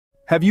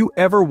Have you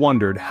ever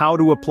wondered how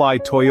to apply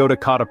Toyota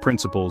Kata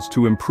Principles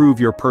to improve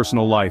your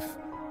personal life?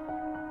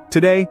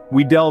 Today,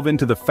 we delve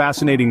into the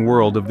fascinating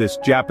world of this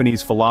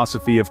Japanese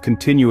philosophy of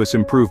continuous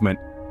improvement,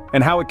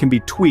 and how it can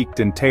be tweaked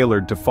and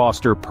tailored to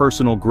foster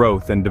personal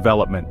growth and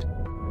development.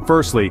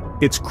 Firstly,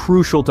 it's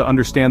crucial to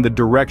understand the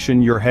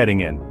direction you're heading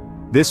in.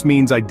 This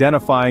means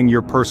identifying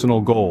your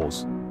personal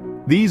goals.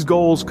 These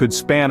goals could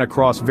span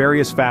across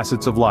various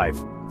facets of life,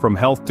 from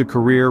health to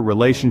career,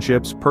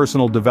 relationships,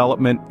 personal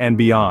development, and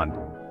beyond.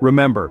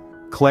 Remember,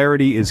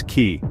 clarity is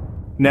key.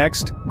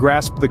 Next,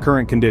 grasp the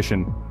current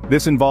condition.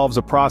 This involves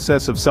a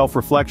process of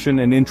self-reflection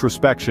and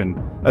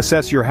introspection.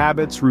 Assess your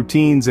habits,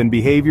 routines, and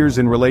behaviors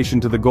in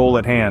relation to the goal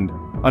at hand.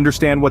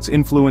 Understand what's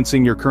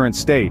influencing your current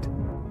state.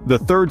 The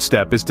third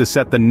step is to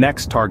set the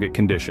next target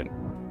condition.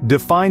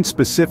 Define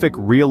specific,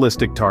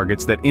 realistic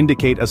targets that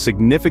indicate a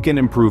significant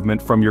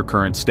improvement from your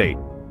current state.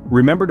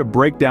 Remember to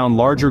break down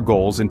larger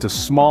goals into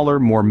smaller,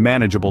 more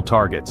manageable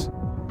targets.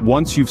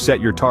 Once you've set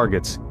your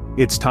targets,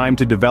 it's time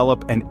to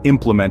develop and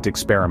implement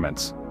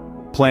experiments.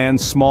 Plan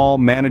small,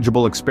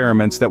 manageable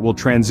experiments that will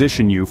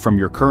transition you from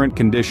your current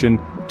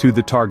condition to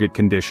the target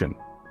condition.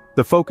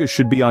 The focus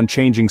should be on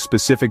changing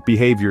specific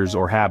behaviors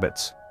or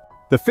habits.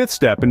 The fifth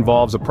step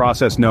involves a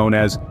process known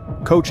as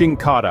coaching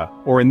kata,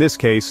 or in this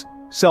case,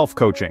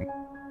 self-coaching.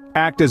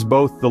 Act as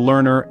both the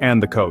learner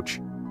and the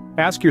coach.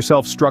 Ask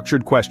yourself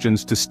structured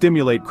questions to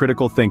stimulate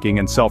critical thinking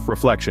and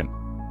self-reflection.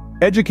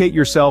 Educate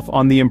yourself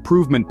on the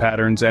improvement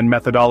patterns and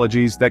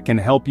methodologies that can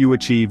help you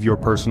achieve your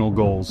personal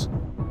goals.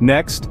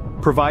 Next,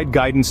 provide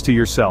guidance to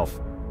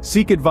yourself.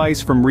 Seek advice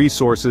from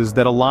resources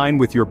that align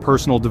with your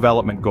personal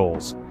development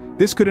goals.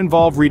 This could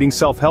involve reading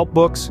self-help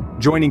books,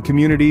 joining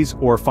communities,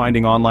 or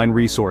finding online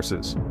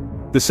resources.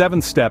 The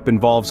seventh step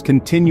involves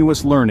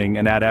continuous learning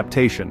and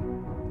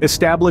adaptation.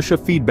 Establish a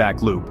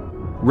feedback loop.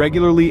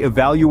 Regularly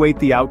evaluate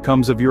the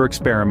outcomes of your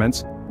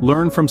experiments,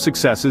 learn from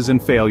successes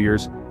and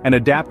failures, and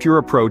adapt your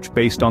approach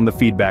based on the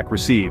feedback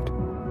received.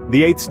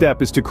 The eighth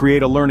step is to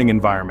create a learning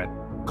environment.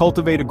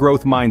 Cultivate a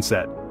growth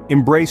mindset.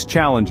 Embrace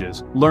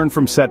challenges, learn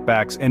from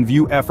setbacks, and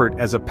view effort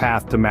as a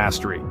path to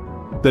mastery.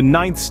 The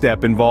ninth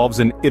step involves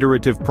an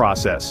iterative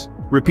process.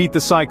 Repeat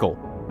the cycle.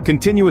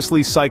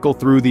 Continuously cycle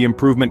through the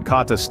improvement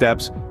kata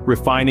steps,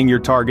 refining your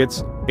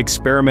targets,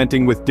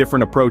 experimenting with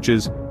different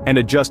approaches, and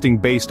adjusting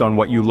based on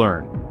what you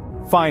learn.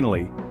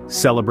 Finally,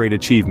 celebrate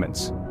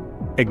achievements.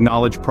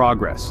 Acknowledge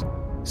progress.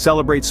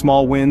 Celebrate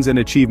small wins and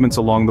achievements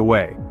along the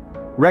way.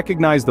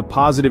 Recognize the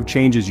positive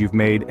changes you've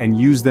made and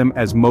use them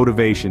as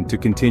motivation to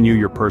continue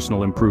your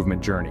personal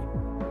improvement journey.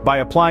 By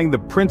applying the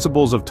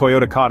principles of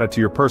Toyota Kata to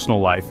your personal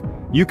life,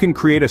 you can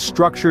create a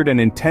structured and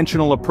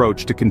intentional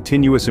approach to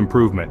continuous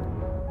improvement.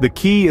 The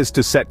key is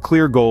to set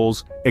clear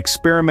goals,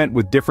 experiment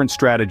with different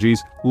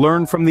strategies,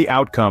 learn from the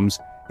outcomes,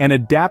 and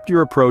adapt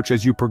your approach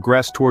as you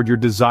progress toward your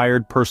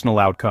desired personal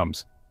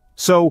outcomes.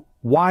 So,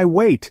 why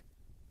wait?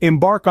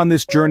 Embark on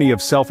this journey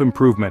of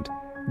self-improvement,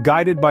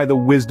 guided by the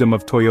wisdom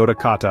of Toyota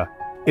Kata.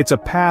 It's a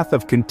path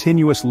of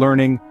continuous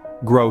learning,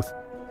 growth,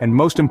 and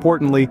most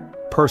importantly,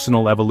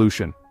 personal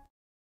evolution.